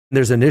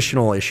There's an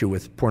additional issue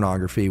with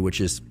pornography, which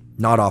is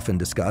not often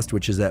discussed,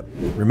 which is that,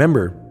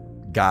 remember,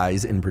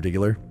 guys in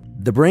particular,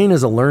 the brain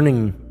is a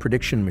learning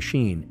prediction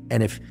machine.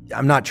 And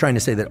I'm not trying to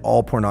say that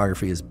all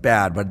pornography is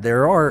bad, but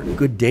there are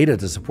good data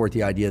to support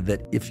the idea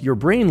that if your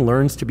brain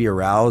learns to be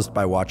aroused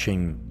by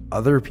watching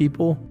other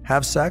people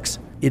have sex,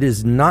 it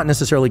is not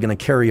necessarily going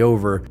to carry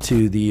over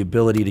to the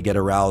ability to get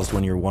aroused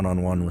when you're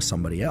one-on-one with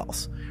somebody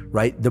else,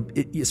 right?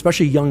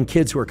 Especially young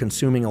kids who are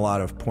consuming a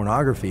lot of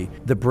pornography,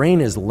 the brain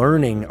is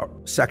learning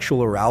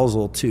sexual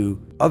arousal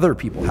to other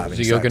people having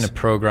sex. So you're going to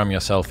program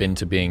yourself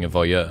into being a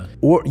voyeur?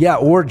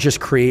 Or just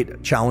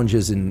create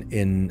challenges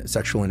in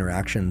sexual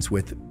interactions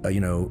with a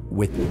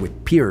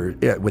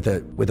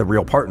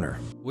real partner.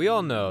 We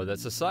all know that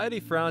society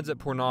frowns at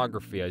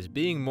pornography as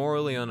being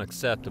morally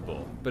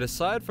unacceptable, but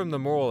aside from the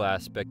moral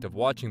aspect of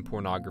watching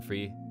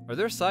pornography, are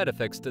there side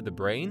effects to the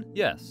brain?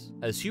 Yes.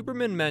 As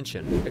Huberman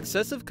mentioned,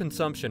 excessive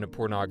consumption of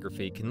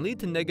pornography can lead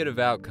to negative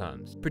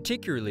outcomes,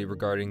 particularly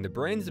regarding the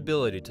brain's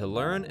ability to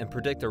learn and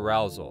predict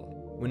arousal.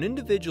 When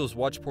individuals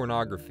watch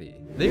pornography,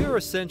 they are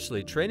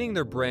essentially training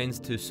their brains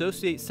to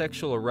associate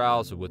sexual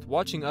arousal with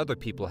watching other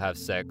people have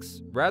sex,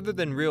 rather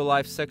than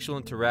real-life sexual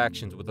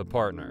interactions with a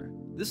partner.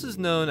 This is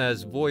known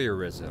as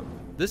voyeurism.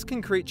 This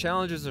can create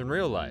challenges in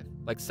real life,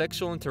 like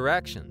sexual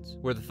interactions,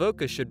 where the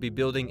focus should be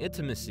building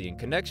intimacy and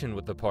connection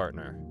with the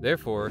partner.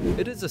 Therefore,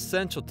 it is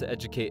essential to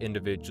educate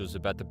individuals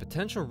about the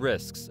potential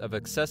risks of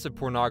excessive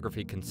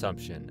pornography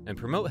consumption and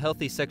promote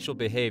healthy sexual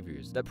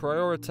behaviors that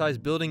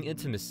prioritize building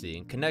intimacy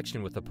and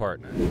connection with a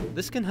partner.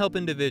 This can help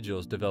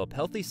individuals develop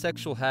healthy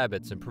sexual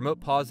habits and promote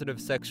positive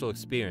sexual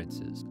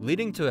experiences,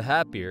 leading to a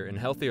happier and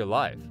healthier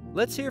life.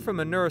 Let's hear from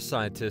a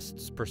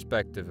neuroscientist's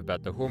perspective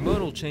about the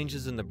hormonal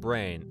changes in the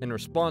brain in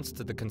response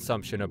to the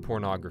consumption of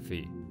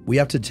pornography. We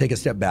have to take a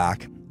step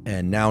back,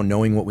 and now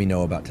knowing what we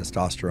know about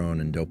testosterone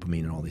and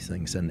dopamine and all these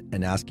things,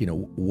 and ask,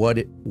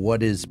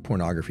 what is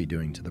pornography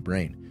doing to the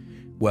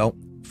brain? Well,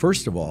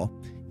 first of all,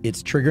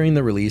 it's triggering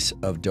the release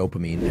of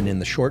dopamine, and in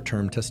the short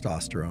term,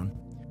 testosterone,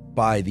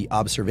 by the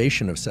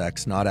observation of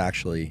sex, not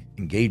actually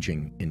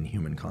engaging in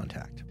human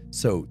contact.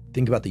 So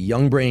think about the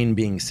young brain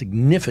being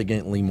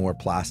significantly more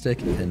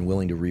plastic and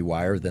willing to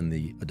rewire than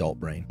the adult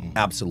brain.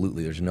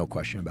 Absolutely, there's no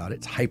question about it.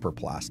 It's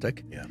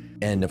hyperplastic. Yeah.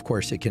 And of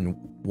course it can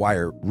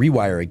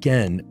rewire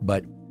again,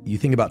 but you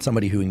think about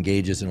somebody who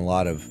engages in a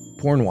lot of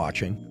porn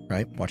watching,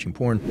 right? Watching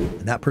porn,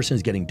 and that person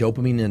is getting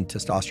dopamine and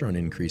testosterone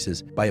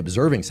increases by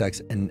observing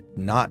sex and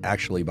not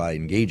actually by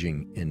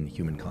engaging in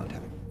human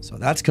contact. So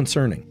that's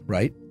concerning,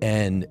 right?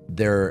 And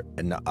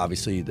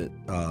obviously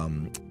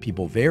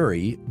people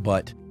vary,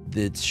 but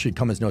it should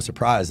come as no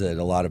surprise that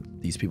a lot of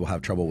these people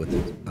have trouble with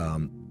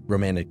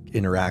romantic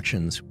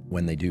interactions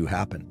when they do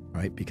happen,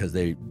 right? Because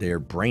their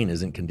brain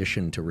isn't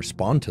conditioned to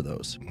respond to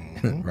those,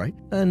 right?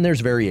 And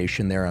there's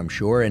variation there, I'm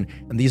sure. And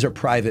these are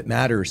private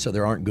matters, so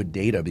there aren't good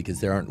data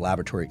because there aren't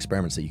laboratory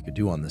experiments that you could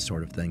do on this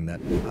sort of thing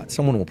that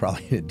someone will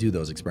probably do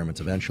those experiments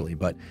eventually.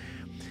 But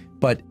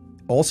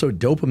also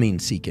dopamine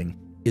seeking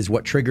is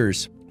what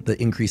triggers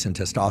the increase in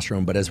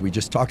testosterone. But as we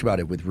just talked about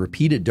it, with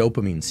repeated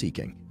dopamine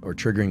seeking or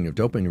triggering of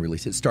dopamine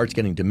release, it starts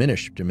getting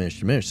diminished.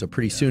 So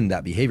pretty soon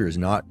that behavior is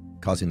not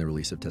causing the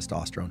release of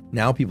testosterone.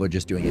 Now people are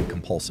just doing it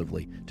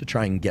compulsively to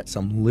try and get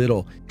some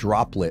little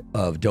droplet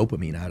of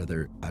dopamine out of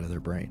their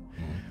brain.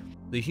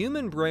 The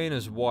human brain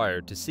is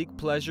wired to seek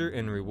pleasure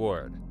and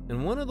reward,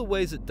 and one of the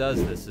ways it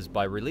does this is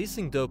by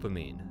releasing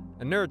dopamine,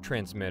 a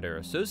neurotransmitter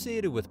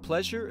associated with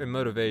pleasure and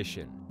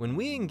motivation. When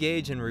we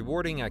engage in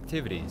rewarding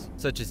activities,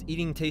 such as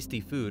eating tasty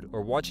food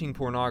or watching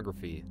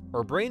pornography,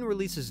 our brain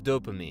releases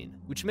dopamine,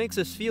 which makes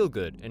us feel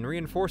good and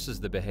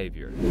reinforces the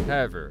behavior.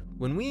 However,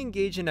 when we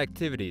engage in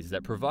activities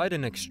that provide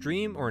an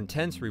extreme or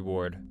intense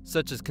reward,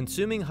 such as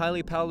consuming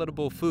highly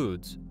palatable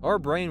foods, our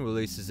brain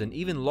releases an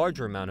even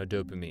larger amount of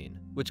dopamine,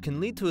 which can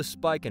lead to a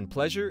spike in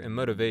pleasure and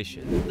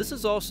motivation. This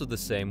is also the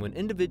same when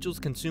individuals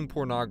consume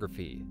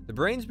pornography. The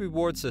brain's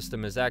reward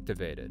system is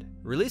activated,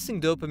 releasing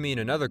dopamine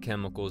and other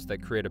chemicals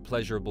that create a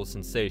pleasurable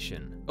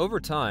sensation. Over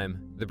time,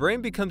 the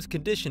brain becomes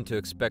conditioned to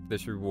expect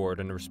this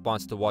reward in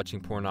response to watching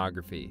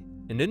pornography,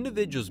 and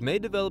individuals may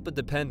develop a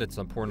dependence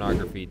on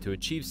pornography to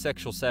achieve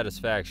sexual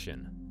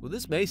satisfaction. Well,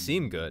 this may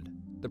seem good.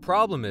 The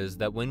problem is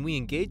that when we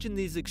engage in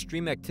these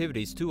extreme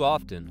activities too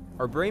often,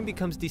 our brain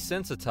becomes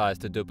desensitized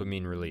to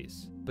dopamine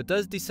release. But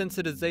does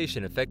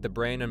desensitization affect the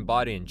brain and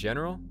body in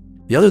general?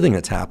 The other thing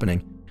that's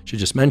happening, I should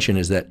just mention,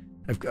 is that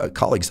I have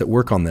colleagues that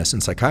work on this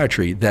in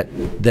psychiatry, that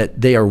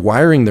they are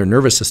wiring their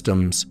nervous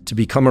systems to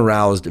become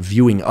aroused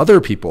viewing other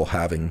people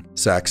having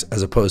sex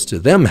as opposed to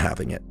them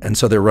having it. And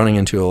so they're running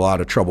into a lot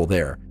of trouble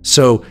there.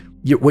 So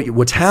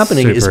what's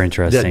happening is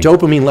that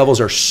dopamine levels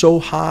are so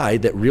high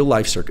that real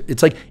life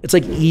it's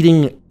like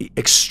eating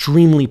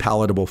extremely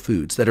palatable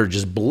foods that are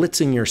just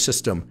blitzing your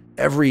system,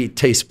 every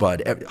taste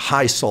bud,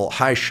 high salt,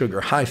 high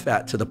sugar, high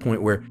fat, to the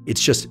point where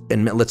it's just,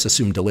 and let's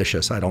assume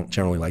delicious. I don't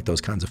generally like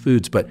those kinds of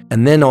foods,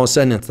 and then all of a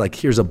sudden it's like,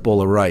 here's a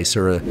bowl of rice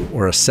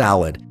or a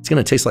salad. It's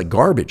going to taste like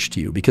garbage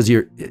to you because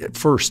you're at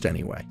first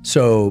anyway.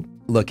 So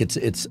look,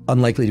 it's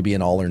unlikely to be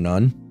an all or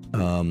none.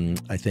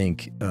 I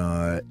think,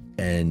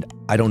 and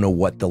I don't know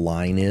what the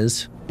line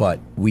is, but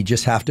we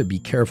just have to be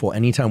careful.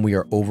 Anytime we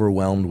are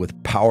overwhelmed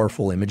with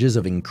powerful images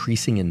of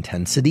increasing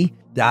intensity,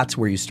 that's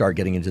where you start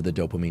getting into the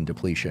dopamine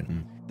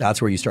depletion.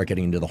 That's where you start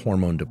getting into the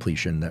hormone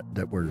depletion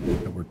that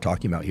we're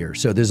talking about here.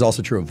 So this is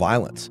also true of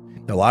violence.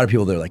 There are a lot of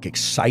people that are like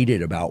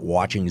excited about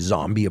watching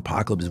zombie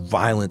apocalypse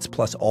violence,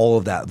 plus all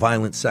of that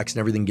violent sex and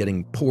everything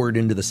getting poured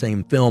into the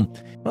same film.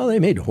 Well, they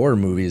made horror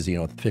movies,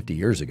 50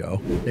 years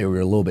ago. They were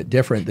a little bit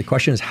different. The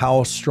question is,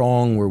 how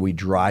strong were we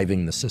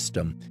driving the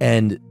system?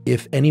 And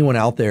if anyone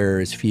out there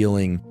is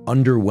feeling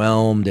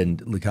underwhelmed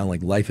and kind of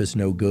like life is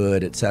no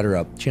good,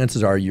 etc.,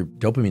 chances are your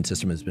dopamine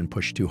system has been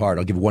pushed too hard.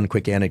 I'll give one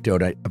quick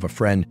anecdote of a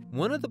friend.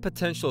 One of the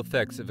potential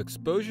effects of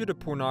exposure to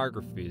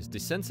pornography is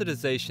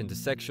desensitization to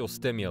sexual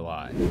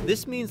stimuli.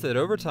 This means that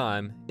over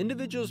time,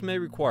 individuals may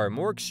require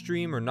more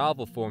extreme or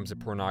novel forms of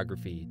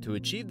pornography to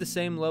achieve the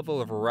same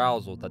level of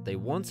arousal that they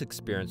once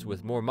experienced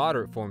with more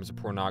moderate forms of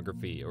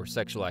pornography or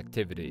sexual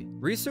activity.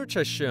 Research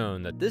has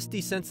shown that this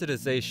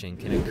desensitization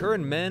can occur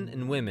in men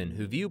and women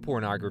who view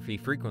pornography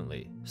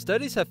frequently.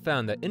 Studies have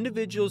found that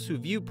individuals who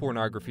view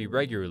pornography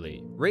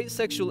regularly rate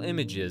sexual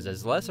images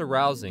as less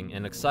arousing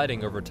and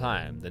exciting over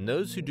time than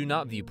those who do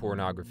not view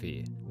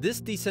pornography.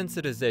 This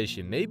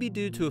desensitization may be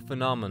due to a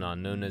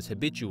phenomenon known as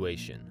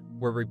habituation,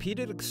 where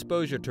repeated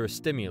exposure to a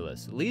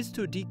stimulus leads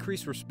to a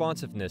decreased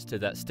responsiveness to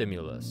that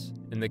stimulus.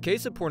 In the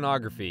case of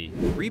pornography,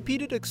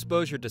 repeated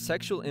exposure to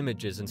sexual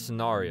images and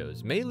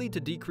scenarios may lead to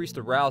decreased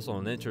arousal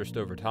and interest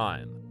over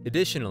time.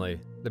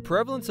 Additionally, the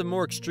prevalence of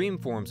more extreme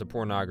forms of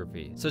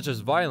pornography, such as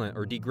violent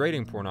or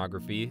degrading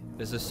pornography,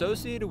 is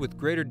associated with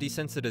greater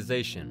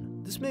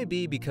desensitization. This may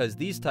be because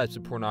these types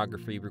of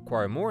pornography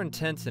require more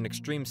intense and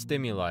extreme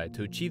stimuli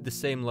to achieve the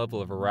same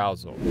level of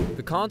arousal.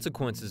 The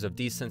consequences of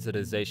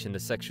desensitization to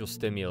sexual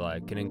stimuli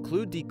can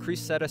include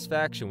decreased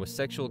satisfaction with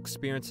sexual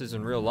experiences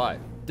in real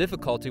life,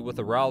 difficulty with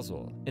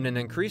arousal, and an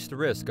increased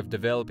risk of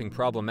developing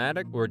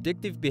problematic or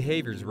addictive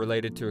behaviors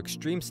related to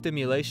extreme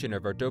stimulation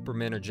of our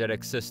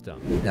dopaminergic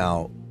system.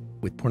 Now,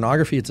 with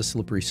pornography, it's a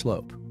slippery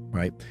slope,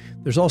 right?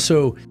 There's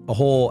also a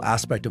whole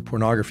aspect of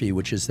pornography,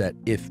 which is that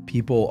if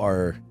people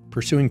are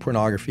pursuing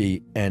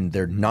pornography and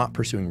they're not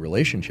pursuing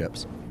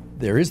relationships,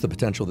 there is the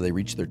potential that they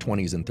reach their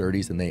 20s and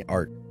 30s and they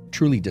are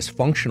truly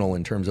dysfunctional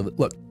in terms of,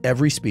 look,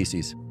 every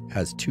species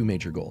has two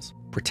major goals: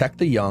 protect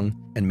the young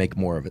and make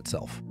more of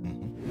itself.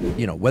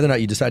 Whether or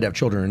not you decide to have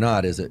children or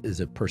not is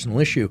a personal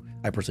issue.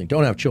 I personally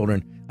don't have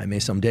children. I may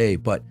someday,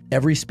 but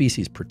every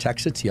species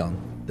protects its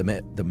young.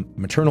 The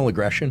maternal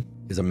aggression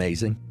is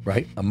amazing,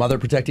 right? A mother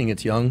protecting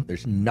its young,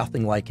 there's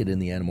nothing like it in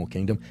the animal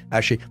kingdom.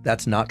 Actually,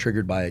 that's not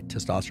triggered by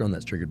testosterone,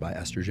 that's triggered by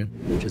estrogen,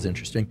 which is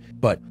interesting.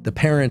 But the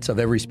parents of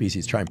every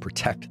species try and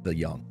protect the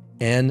young,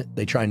 and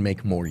they try and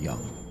make more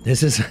young.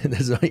 This is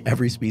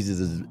every species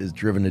is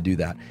driven to do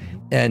that.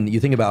 And you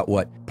think about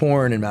what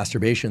porn and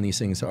masturbation, these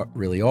things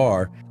really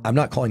are. I'm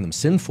not calling them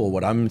sinful.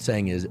 What I'm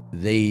saying is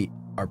they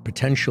are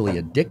potentially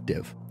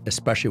addictive,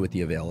 especially with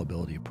the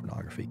availability of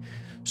pornography.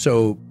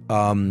 So,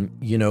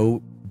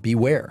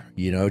 beware,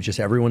 just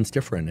everyone's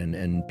different,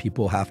 and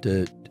people have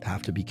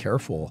to be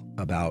careful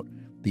about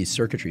these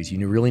circuitries.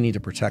 You really need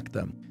to protect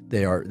them.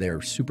 They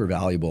are super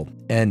valuable.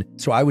 And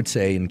so I would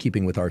say, in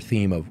keeping with our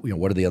theme of,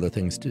 what are the other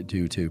things to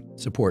do to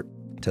support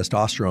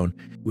testosterone,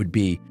 would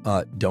be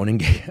don't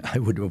engage. I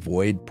would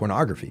avoid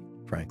pornography,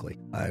 frankly.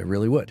 I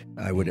really would.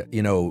 I would,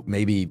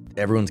 maybe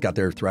everyone's got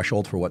their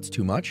threshold for what's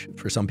too much.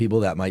 For some people,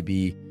 that might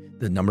be,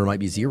 the number might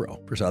be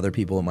 0. For other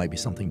people, it might be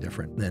something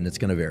different, and it's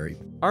going to vary.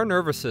 Our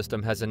nervous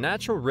system has a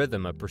natural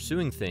rhythm of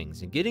pursuing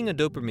things and getting a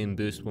dopamine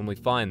boost when we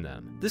find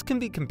them. This can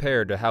be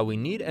compared to how we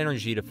need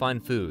energy to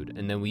find food,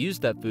 and then we use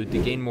that food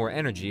to gain more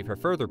energy for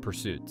further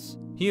pursuits.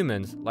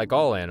 Humans, like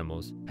all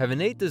animals, have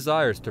innate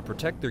desires to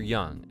protect their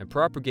young and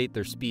propagate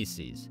their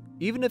species,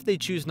 even if they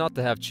choose not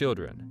to have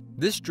children.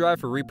 This drive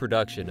for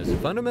reproduction is a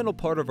fundamental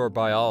part of our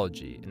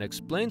biology and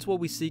explains why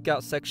we seek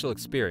out sexual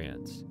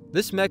experience.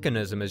 This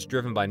mechanism is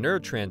driven by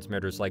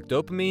neurotransmitters like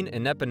dopamine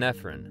and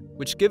epinephrine,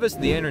 which give us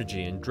the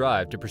energy and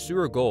drive to pursue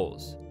our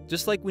goals.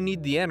 Just like we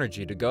need the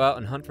energy to go out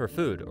and hunt for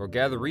food or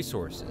gather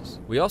resources,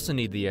 we also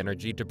need the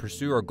energy to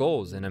pursue our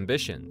goals and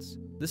ambitions.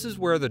 This is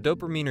where the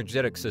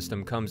dopaminergic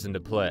system comes into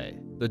play.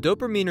 The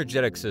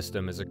dopaminergic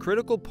system is a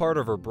critical part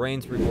of our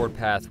brain's reward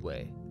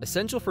pathway,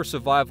 essential for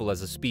survival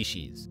as a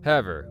species.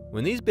 However,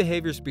 when these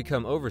behaviors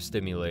become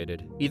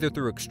overstimulated, either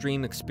through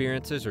extreme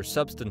experiences or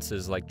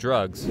substances like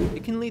drugs,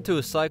 it can lead to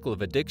a cycle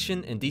of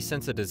addiction and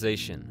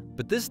desensitization.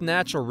 But this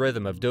natural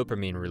rhythm of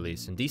dopamine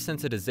release and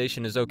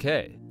desensitization is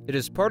okay. It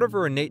is part of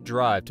our innate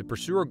drive to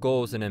pursue our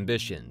goals and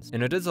ambitions,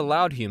 and it has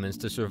allowed humans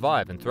to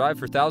survive and thrive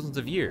for thousands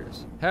of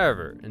years.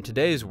 However, in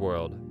today's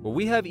world, where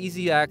we have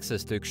easy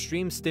access to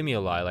extreme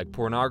stimuli like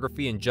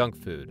pornography and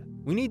junk food,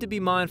 we need to be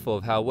mindful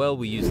of how well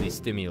we use these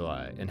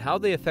stimuli and how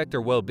they affect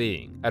our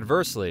well-being.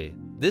 Adversely,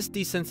 This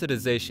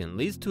desensitization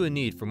leads to a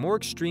need for more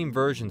extreme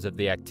versions of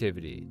the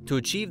activity to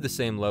achieve the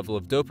same level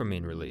of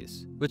dopamine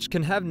release, which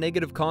can have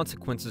negative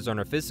consequences on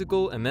our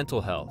physical and mental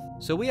health.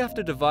 So we have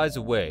to devise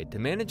a way to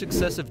manage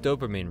excessive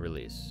dopamine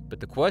release. But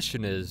the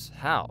question is,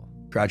 how?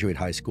 Graduate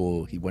high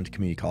school, he went to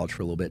community college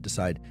for a little bit,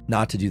 decided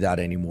not to do that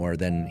anymore.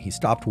 Then he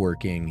stopped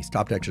working, he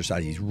stopped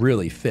exercising. He's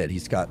really fit.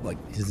 He's got like,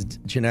 his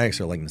genetics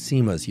are like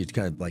Nasima's. He's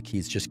kind of like,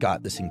 he's just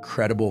got this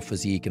incredible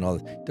physique and all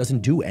that.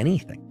 Doesn't do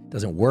anything,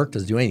 doesn't work,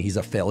 doesn't do anything. He's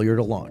a failure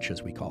to launch,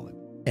 as we call it.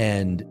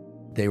 And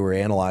they were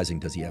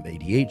analyzing, does he have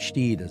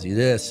ADHD? Does he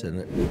this?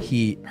 And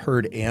he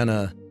heard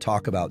Anna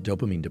talk about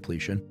dopamine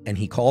depletion. And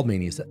he called me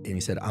and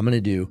he said, I'm gonna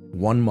do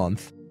 1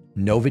 month,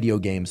 no video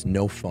games,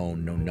 no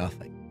phone, no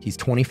nothing. He's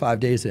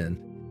 25 days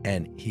in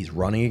and he's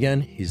running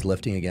again, he's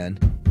lifting again,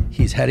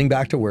 he's heading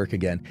back to work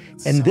again.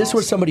 And this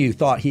was somebody who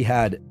thought he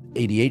had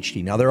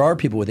ADHD. Now there are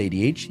people with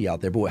ADHD out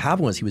there, but what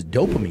happened was he was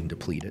dopamine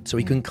depleted, so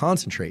he couldn't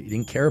concentrate, he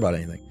didn't care about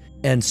anything.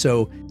 And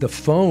so the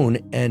phone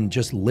and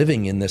just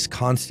living in this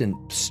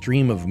constant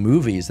stream of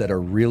movies that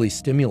are really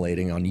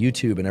stimulating on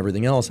YouTube and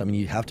everything else, I mean,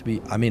 you have to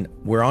be, I mean,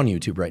 we're on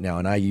YouTube right now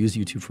and I use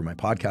YouTube for my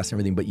podcast and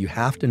everything, but you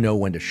have to know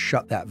when to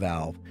shut that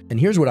valve. And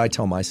here's what I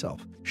tell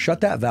myself,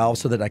 shut that valve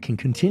so that I can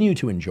continue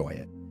to enjoy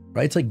it,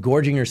 right? It's like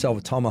gorging yourself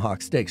with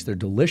tomahawk steaks. They're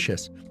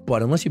delicious,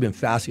 but unless you've been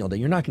fasting all day,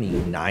 you're not gonna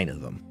eat 9 of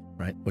them,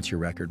 right? What's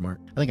your record, Mark?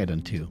 I think I've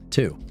done 2.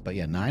 2. But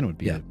yeah, 9 would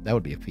be, that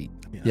would be a feat.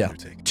 Yeah,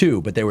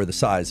 2, but they were the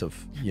size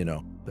of, you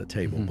know, the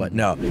table, but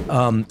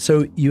no.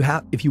 So you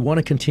have, if you want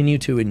to continue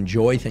to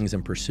enjoy things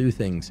and pursue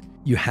things,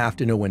 you have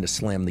to know when to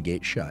slam the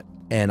gate shut.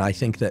 And I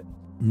think that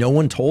no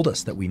one told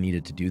us that we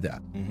needed to do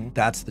that.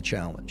 That's the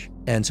challenge.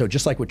 And so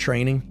just like with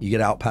training, you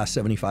get out past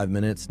 75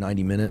 minutes,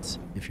 90 minutes.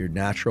 If you're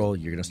natural,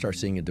 you're going to start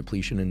seeing a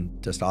depletion in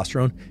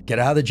testosterone. Get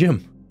out of the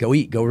gym. Go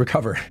eat, go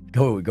recover,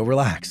 go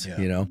relax,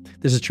 you know?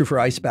 This is true for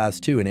ice baths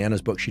too. In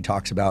Anna's book, she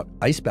talks about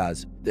ice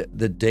baths.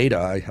 The data,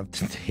 I have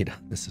the data,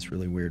 this is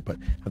really weird, but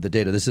I have the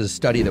data. This is a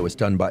study that was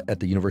done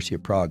at the University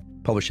of Prague,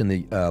 published in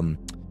the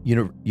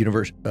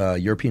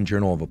European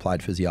Journal of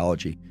Applied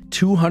Physiology.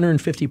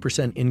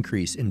 250%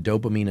 increase in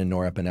dopamine and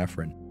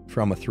norepinephrine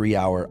from a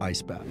 3-hour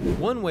ice bath.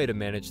 One way to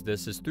manage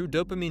this is through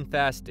dopamine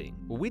fasting,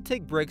 where we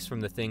take breaks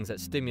from the things that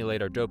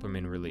stimulate our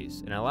dopamine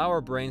release and allow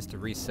our brains to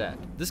reset.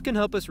 This can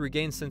help us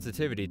regain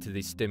sensitivity to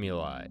these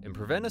stimuli and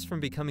prevent us from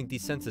becoming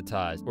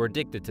desensitized or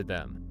addicted to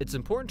them. It's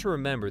important to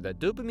remember that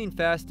dopamine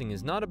fasting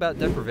is not about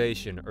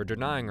deprivation or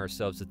denying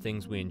ourselves the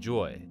things we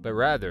enjoy, but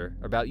rather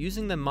about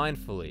using them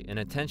mindfully and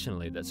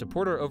intentionally that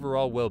support our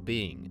overall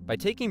well-being. By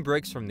taking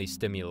breaks from these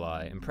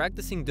stimuli and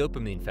practicing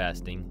dopamine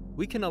fasting,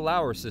 we can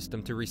allow our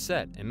system to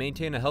reset and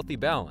maintain a healthy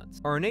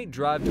balance. Our innate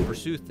drive to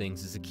pursue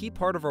things is a key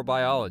part of our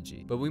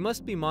biology, but we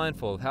must be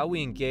mindful of how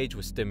we engage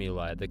with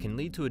stimuli that can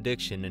lead to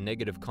addiction and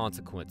negative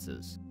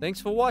consequences. Thanks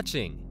for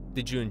watching!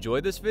 Did you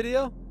enjoy this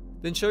video?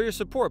 Then show your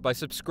support by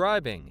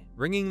subscribing,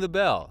 ringing the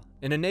bell,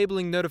 and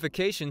enabling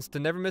notifications to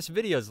never miss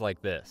videos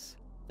like this.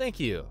 Thank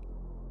you!